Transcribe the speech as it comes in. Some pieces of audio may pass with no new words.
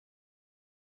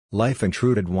Life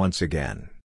intruded once again.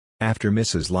 After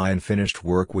Mrs. Lyon finished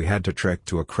work, we had to trek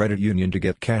to a credit union to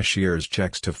get cashier's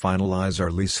checks to finalize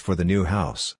our lease for the new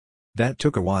house. That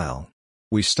took a while.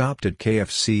 We stopped at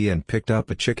KFC and picked up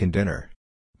a chicken dinner.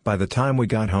 By the time we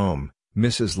got home,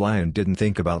 Mrs. Lyon didn't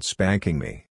think about spanking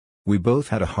me. We both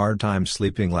had a hard time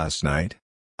sleeping last night.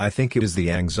 I think it is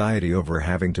the anxiety over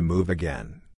having to move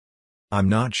again. I'm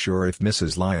not sure if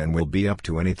Mrs. Lyon will be up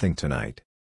to anything tonight.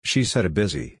 She's had a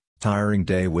busy, tiring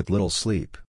day with little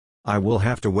sleep. I will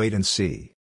have to wait and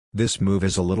see. This move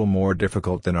is a little more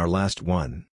difficult than our last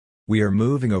one. We are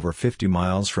moving over 50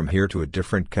 miles from here to a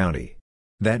different county.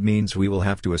 That means we will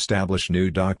have to establish new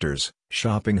doctors,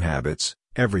 shopping habits,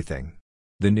 everything.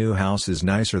 The new house is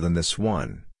nicer than this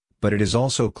one, but it is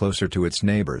also closer to its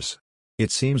neighbors. It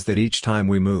seems that each time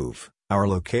we move, our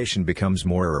location becomes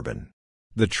more urban.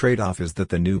 The trade-off is that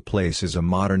the new place is a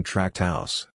modern tract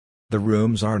house. The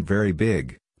rooms aren't very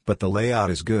big, but the layout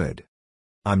is good.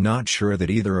 I'm not sure that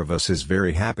either of us is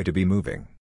very happy to be moving.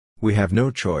 We have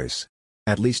no choice.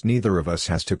 At least neither of us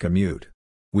has to commute.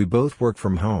 We both work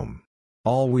from home.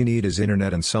 All we need is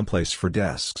internet and someplace for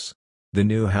desks. The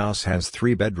new house has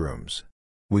 3 bedrooms.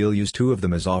 We'll use 2 of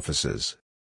them as offices.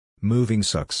 Moving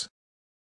sucks.